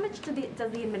 So how much does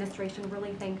the administration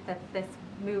really think that this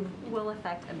move will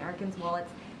affect Americans'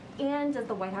 wallets? And does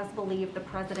the White House believe the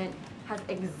president has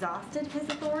exhausted his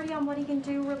authority on what he can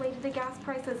do related to gas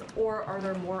prices, or are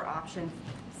there more options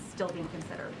still being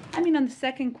considered? I mean, on the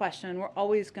second question, we're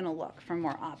always going to look for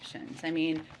more options. I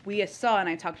mean, we saw, and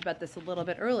I talked about this a little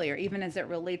bit earlier, even as it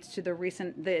relates to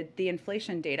the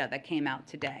inflation data that came out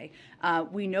today.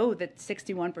 We know that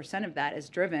 61% of that is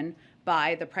driven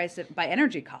by by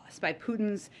energy costs, by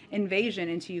Putin's invasion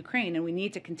into Ukraine, and we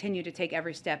need to continue to take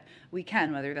every step we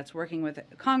can, whether that's working with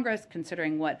Congress,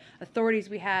 considering what authorities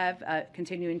we have,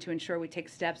 continuing to ensure we take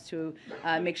steps to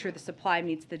make sure the supply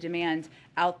meets the demand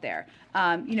out there.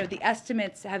 The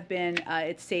estimates have been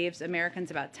it saves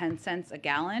Americans about 10 cents a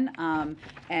gallon,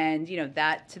 and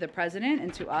that to the president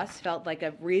and to us felt like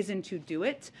a reason to do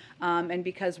it, and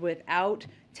because without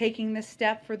taking this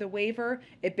step for the waiver,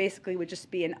 it basically would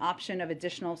just be an option of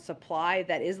additional supply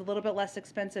that is a little bit less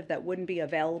expensive that wouldn't be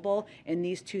available in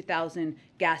these 2,000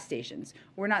 gas stations.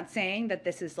 We're not saying that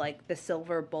this is like the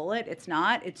silver bullet. It's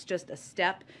not. It's just a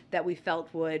step that we felt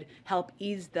would help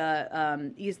ease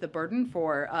the burden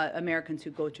for Americans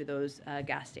who go to those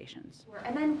gas stations.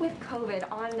 And then with COVID,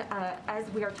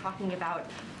 as we are talking about,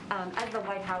 as the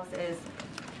White House is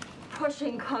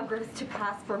pushing Congress to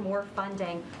pass for more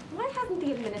funding, why hasn't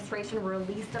the administration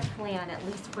released a plan, at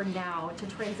least for now, to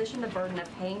transition the burden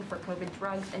of paying for COVID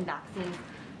drugs and vaccines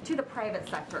to the private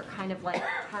sector, kind of like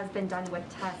has been done with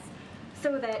tests,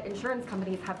 so that insurance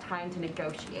companies have time to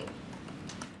negotiate?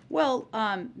 Well,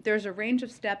 there's a range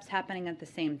of steps happening at the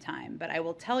same time, but I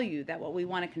will tell you that what we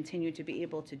want to continue to be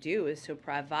able to do is to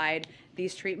provide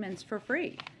these treatments for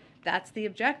free. That's the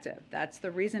objective. That's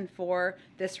the reason for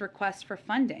this request for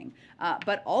funding.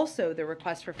 But also the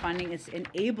request for funding is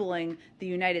enabling the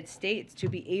United States to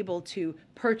be able to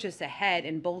purchase ahead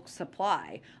in bulk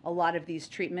supply a lot of these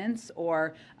treatments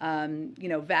or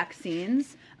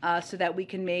vaccines so that we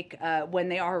can make, when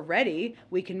they are ready,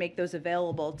 we can make those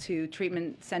available to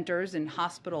treatment centers and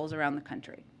hospitals around the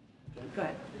country. Go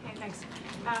ahead. Okay, thanks.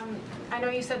 I know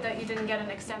you said that you didn't get an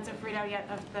extensive readout yet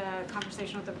of the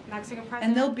conversation with the Mexican president.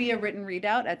 And there'll be a written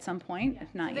readout at some point,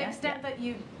 if not To the yet. extent that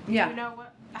you know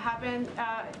what happened,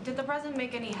 did the president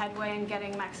make any headway in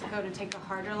getting Mexico to take a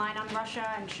harder line on Russia,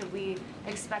 and should we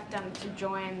expect them to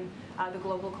join the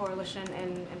global coalition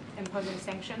in imposing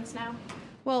sanctions now?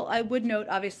 Well, I would note,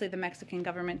 obviously, the Mexican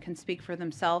government can speak for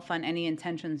themselves on any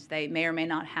intentions they may or may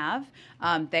not have.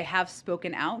 They have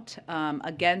spoken out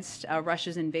against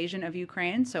Russia's invasion of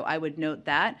Ukraine, so I would note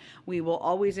that. We will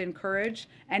always encourage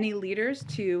any leaders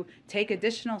to take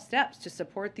additional steps to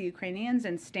support the Ukrainians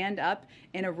and stand up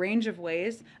in a range of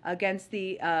ways against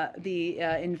the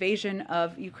invasion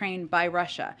of Ukraine by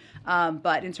Russia.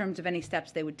 But in terms of any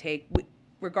steps they would take,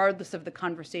 regardless of the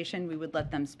conversation, we would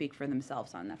let them speak for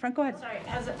themselves on that. Frank, go ahead. Sorry,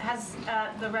 has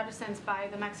the reticence by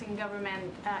the Mexican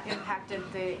government impacted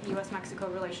the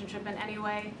U.S.-Mexico relationship in any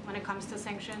way when it comes to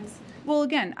sanctions? Well,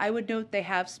 again, I would note they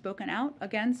have spoken out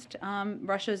against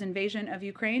Russia's invasion of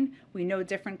Ukraine. We know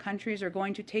different countries are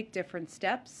going to take different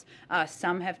steps.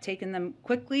 Some have taken them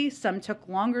quickly, some took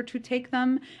longer to take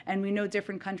them, and we know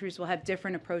different countries will have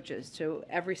different approaches to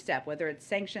every step, whether it's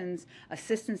sanctions,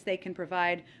 assistance they can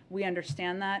provide. We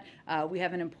understand that. We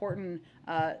have an important,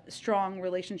 strong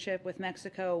relationship with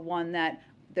Mexico, one that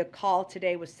the call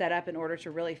today was set up in order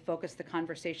to really focus the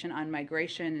conversation on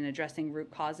migration and addressing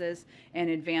root causes in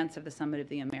advance of the Summit of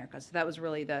the Americas. So that was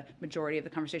really the majority of the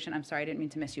conversation. I'm sorry, I didn't mean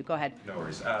to miss you. Go ahead. No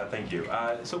worries. Thank you.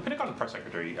 So Pentagon Press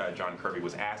Secretary John Kirby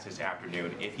was asked this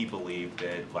afternoon if he believed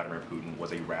that Vladimir Putin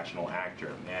was a rational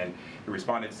actor. And he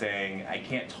responded saying, I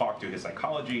can't talk to his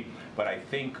psychology, but I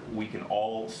think we can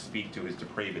all speak to his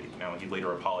depravity. Now, he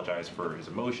later apologized for his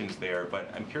emotions there, but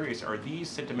I'm curious, are these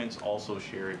sentiments also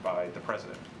shared by the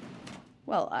president?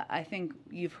 Well, I think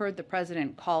you've heard the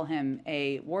president call him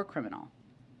a war criminal.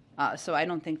 So I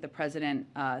don't think the president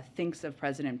thinks of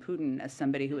President Putin as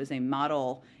somebody who is a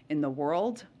model in the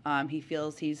world. He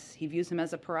feels he views him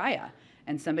as a pariah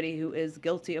and somebody who is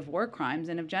guilty of war crimes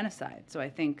and of genocide. So I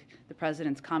think the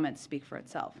president's comments speak for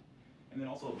itself. And then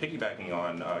also piggybacking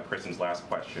on Kristen's last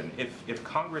question, if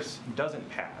Congress doesn't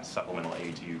pass supplemental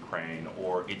aid to Ukraine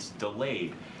or it's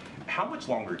delayed, how much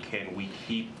longer can we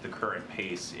keep the current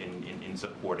pace in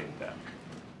supporting them?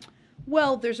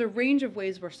 Well, there's a range of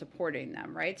ways we're supporting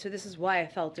them, right? So this is why I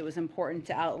felt it was important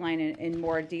to outline in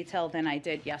more detail than I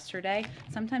did yesterday.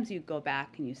 Sometimes you go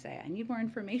back and you say, I need more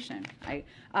information.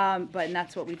 And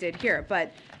that's what we did here.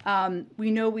 But we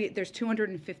know there's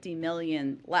 $250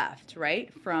 million left,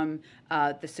 right, from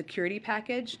the security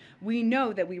package. We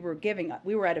know that we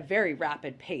were at a very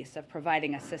rapid pace of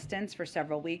providing assistance for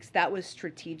several weeks. That was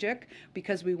strategic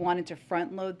because we wanted to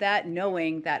front load that,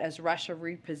 knowing that as Russia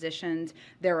repositioned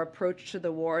their approach to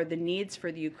the war, the needs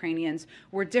for the Ukrainians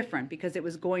were different because it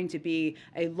was going to be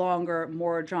a longer,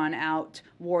 more drawn out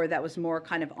war that was more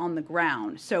kind of on the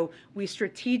ground. So we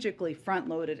strategically front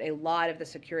loaded a lot of the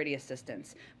security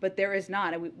assistance. But there is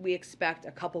not, we expect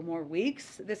a couple more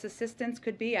weeks this assistance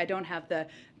could be. I don't have the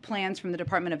plans from the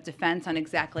Department of Defense on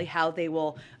exactly how they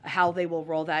will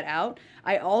roll that out.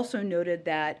 I also noted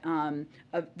that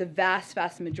the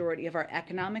vast majority of our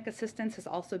economic assistance has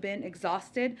also been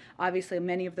exhausted. Obviously,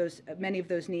 many of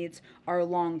those needs are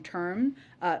long term.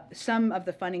 Some of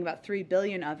the funding, about $3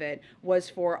 billion of it, was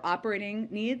for operating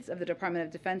needs of the Department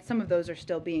of Defense. Some of those are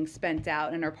still being spent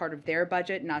out and are part of their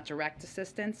budget, not direct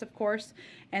assistance, of course.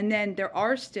 And then there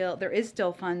is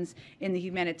still funds in the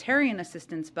humanitarian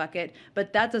assistance bucket,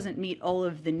 but that doesn't meet all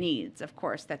of the needs, of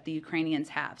course, that the Ukrainians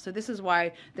have. So this is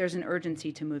why there's an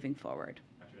urgency to moving forward.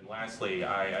 And lastly,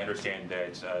 I understand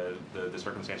that the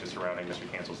circumstances surrounding Mr.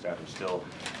 Cancel's death are still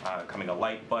coming to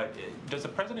light, but does the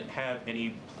president have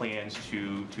any plans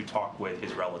to talk with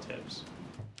his relatives?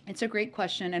 It's a great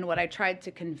question, and what I tried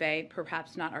to convey,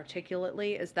 perhaps not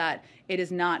articulately, is that it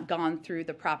has not gone through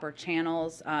the proper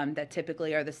channels that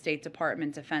typically are the State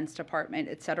Department, Defense Department,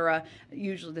 et cetera,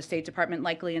 usually the State Department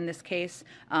likely in this case,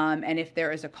 and if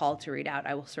there is a call to read out,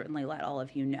 I will certainly let all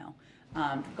of you know.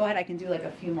 Go ahead, I can do like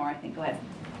a few more, I think. Go ahead.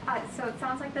 So it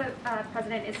sounds like the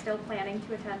president is still planning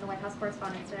to attend the White House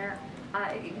Correspondents' Dinner.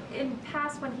 In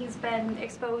past, when he's been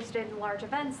exposed in large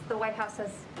events, the White House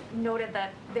has noted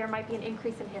that there might be an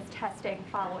increase in his testing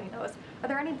following those. Are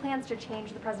there any plans to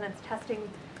change the president's testing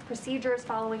procedures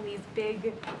following these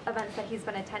big events that he's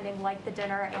been attending, like the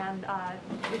dinner and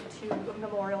the two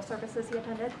memorial services he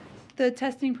attended? The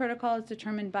testing protocol is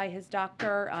determined by his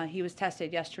doctor. He was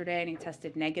tested yesterday and he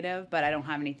tested negative, but I don't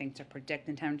have anything to predict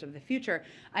in terms of the future.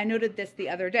 I noted this the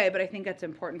other day, but I think it's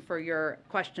important for your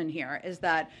question here, is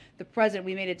that the president,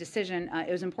 we made a decision,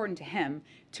 it was important to him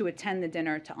to attend the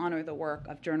dinner to honor the work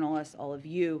of journalists, all of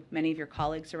you, many of your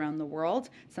colleagues around the world,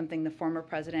 something the former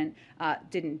president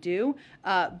didn't do.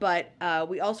 But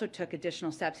we also took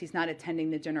additional steps. He's not attending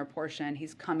the dinner portion.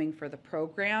 He's coming for the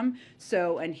program.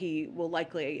 And he will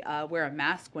likely wear a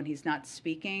mask when he's not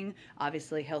speaking.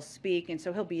 Obviously, he'll speak. And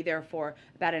so he'll be there for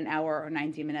about an hour or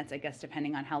 90 minutes, I guess,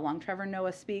 depending on how long Trevor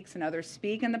Noah speaks and others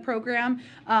speak in the program.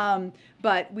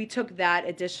 But we took that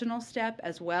additional step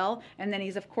as well. And then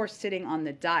he's, of course, sitting on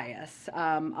the dais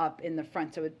up in the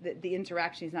front. So the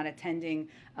interaction, he's not attending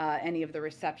any of the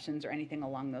receptions or anything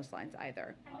along those lines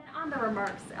either. And then on the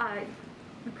remarks,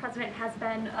 the president has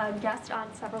been a guest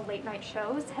on several late night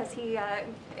shows. Has he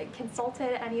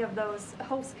consulted any of those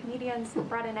host comedians,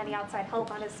 brought in any outside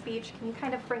help on his speech? Can you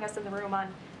kind of bring us in the room on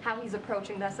how he's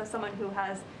approaching this as someone who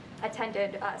has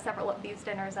attended several of these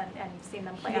dinners and seen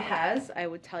them play out? He has. I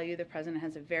would tell you the president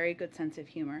has a very good sense of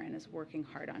humor and is working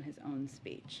hard on his own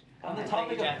speech. On the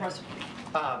topic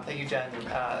of thank you, Jen.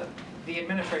 The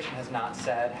administration has not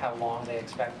said how long they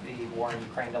expect the war in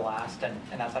Ukraine to last, and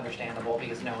that's understandable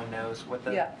because no one knows what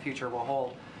the future will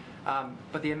hold.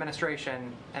 But the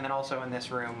administration, and then also in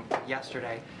this room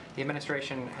yesterday, the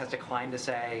administration has declined to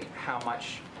say how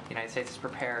much the United States is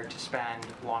prepared to spend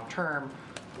long term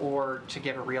or to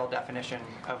give a real definition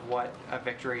of what a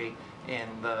victory in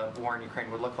the war in Ukraine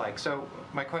would look like. So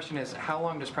my question is, how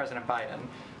long does President Biden,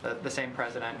 the same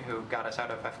president who got us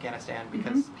out of Afghanistan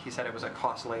because he said it was a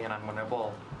costly and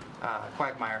unwinnable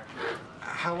quagmire,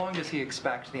 how long does he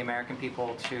expect the American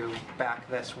people to back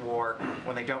this war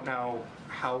when they don't know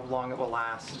how long it will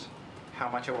last, how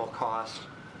much it will cost,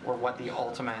 or what the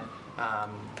ultimate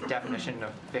definition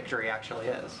of victory actually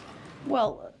is?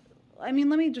 Well, I mean,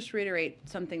 let me just reiterate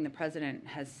something the president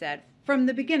has said from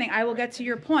the beginning. I will get to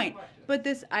your point, but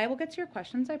I will get to your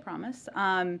questions, I promise,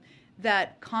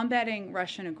 that combating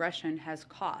Russian aggression has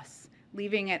costs.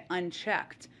 Leaving it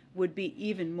unchecked would be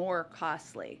even more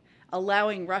costly.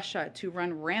 Allowing Russia to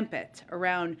run rampant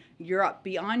around Europe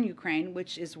beyond Ukraine,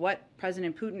 which is what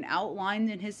President Putin outlined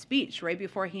in his speech right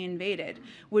before he invaded,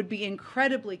 would be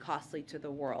incredibly costly to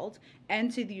the world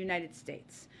and to the United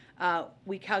States.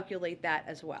 We calculate that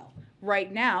as well.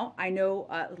 Right now, I know,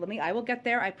 I will get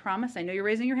there, I promise. I know you're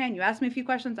raising your hand. You asked me a few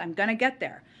questions. I'm going to get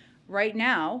there. Right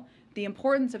now, the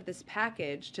importance of this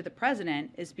package to the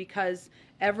president is because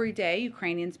every day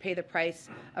Ukrainians pay the price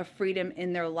of freedom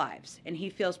in their lives, and he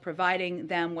feels providing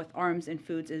them with arms and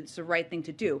foods is the right thing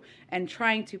to do. And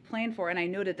trying to plan for, and I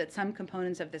noted that some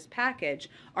components of this package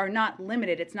are not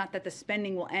limited. It's not that the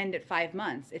spending will end at 5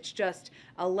 months. It's just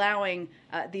allowing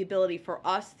the ability for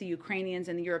us, the Ukrainians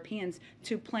and the Europeans,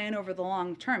 to plan over the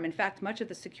long term. In fact, much of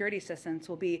the security assistance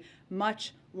will be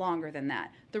much longer than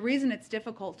that. The reason it's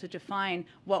difficult to define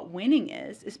what winning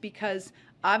is because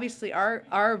obviously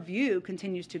our view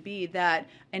continues to be that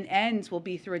an end will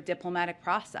be through a diplomatic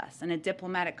process and a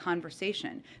diplomatic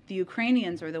conversation. The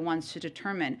Ukrainians are the ones to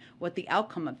determine what the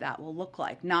outcome of that will look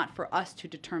like, not for us to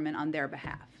determine on their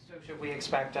behalf. So should we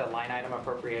expect a line item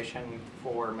appropriation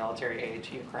for military aid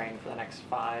to Ukraine for the next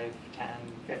 5, 10,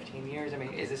 15 years? I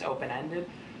mean, is this open-ended?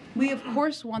 We, of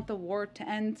course, want the war to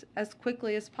end as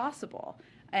quickly as possible.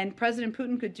 And President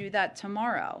Putin could do that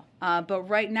tomorrow. But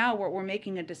right now, what we're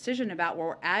making a decision about, what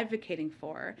we're advocating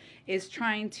for, is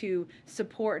trying to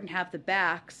support and have the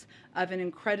backs of an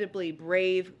incredibly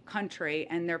brave country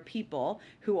and their people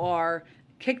who are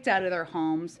kicked out of their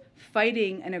homes,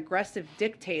 fighting an aggressive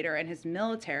dictator and his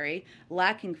military,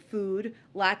 lacking food,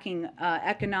 lacking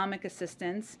economic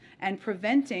assistance, and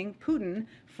preventing Putin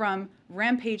from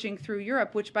rampaging through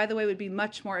Europe, which, by the way, would be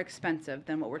much more expensive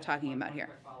than what we're talking about here.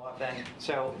 Then,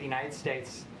 so the United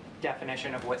States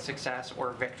definition of what success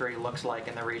or victory looks like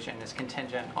in the region is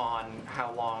contingent on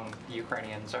how long the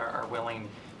Ukrainians are willing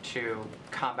to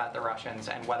combat the Russians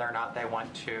and whether or not they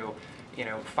want to,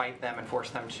 fight them and force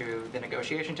them to the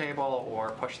negotiation table or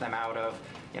push them out of,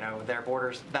 their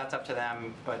borders. That's up to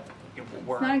them, but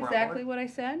we're It's not exactly what I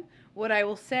said. What I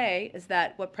will say is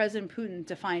that what President Putin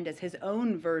defined as his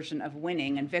own version of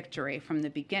winning and victory from the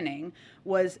beginning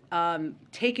was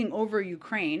taking over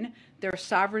Ukraine, their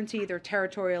sovereignty, their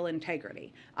territorial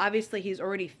integrity. Obviously, he's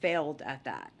already failed at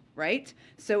that, right?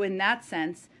 So in that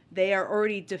sense, they are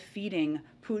already defeating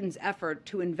Putin's effort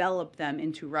to envelop them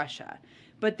into Russia.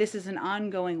 But this is an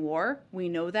ongoing war. We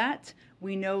know that.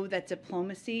 We know that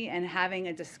diplomacy and having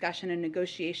a discussion and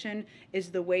negotiation is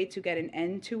the way to get an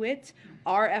end to it.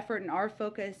 Our effort and our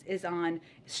focus is on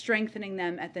strengthening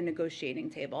them at the negotiating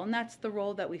table. And that's the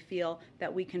role that we feel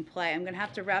that we can play. I'm going to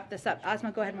have to wrap this up.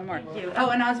 Asma, go ahead one more. Thank you.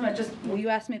 Oh, and Asma, you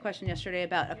asked me a question yesterday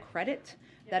about a credit.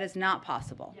 That is not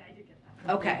possible. Yeah, I did get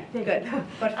that. Okay, good.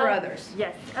 But for others.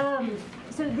 Yes.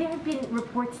 So there have been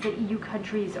reports that EU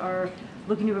countries are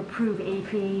looking to approve a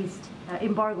phased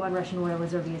embargo on Russian oil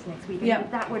as early as next week. Yeah. And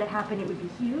if that were to happen, it would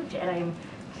be huge. And I'm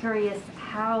curious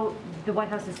how the White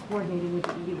House is coordinating with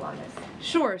the EU on this.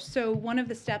 Sure. So one of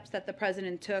the steps that the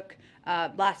president took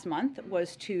last month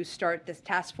was to start this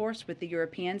task force with the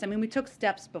Europeans. I mean, we took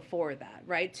steps before that,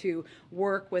 right, to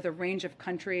work with a range of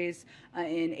countries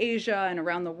in Asia and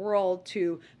around the world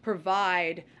to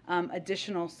provide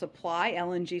additional supply,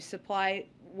 LNG supply,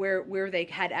 where they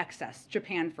had excess.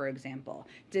 Japan, for example,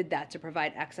 did that to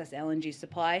provide excess LNG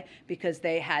supply because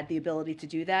they had the ability to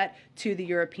do that to the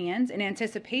Europeans in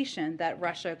anticipation that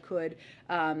Russia could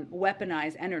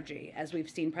weaponize energy, as we've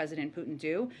seen President Putin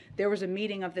do. There was a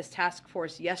meeting of this task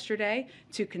force yesterday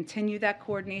to continue that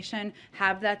coordination,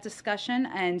 have that discussion,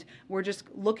 and we're just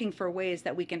looking for ways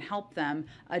that we can help them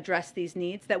address these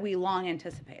needs that we long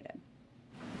anticipated.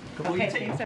 Okay, thanks.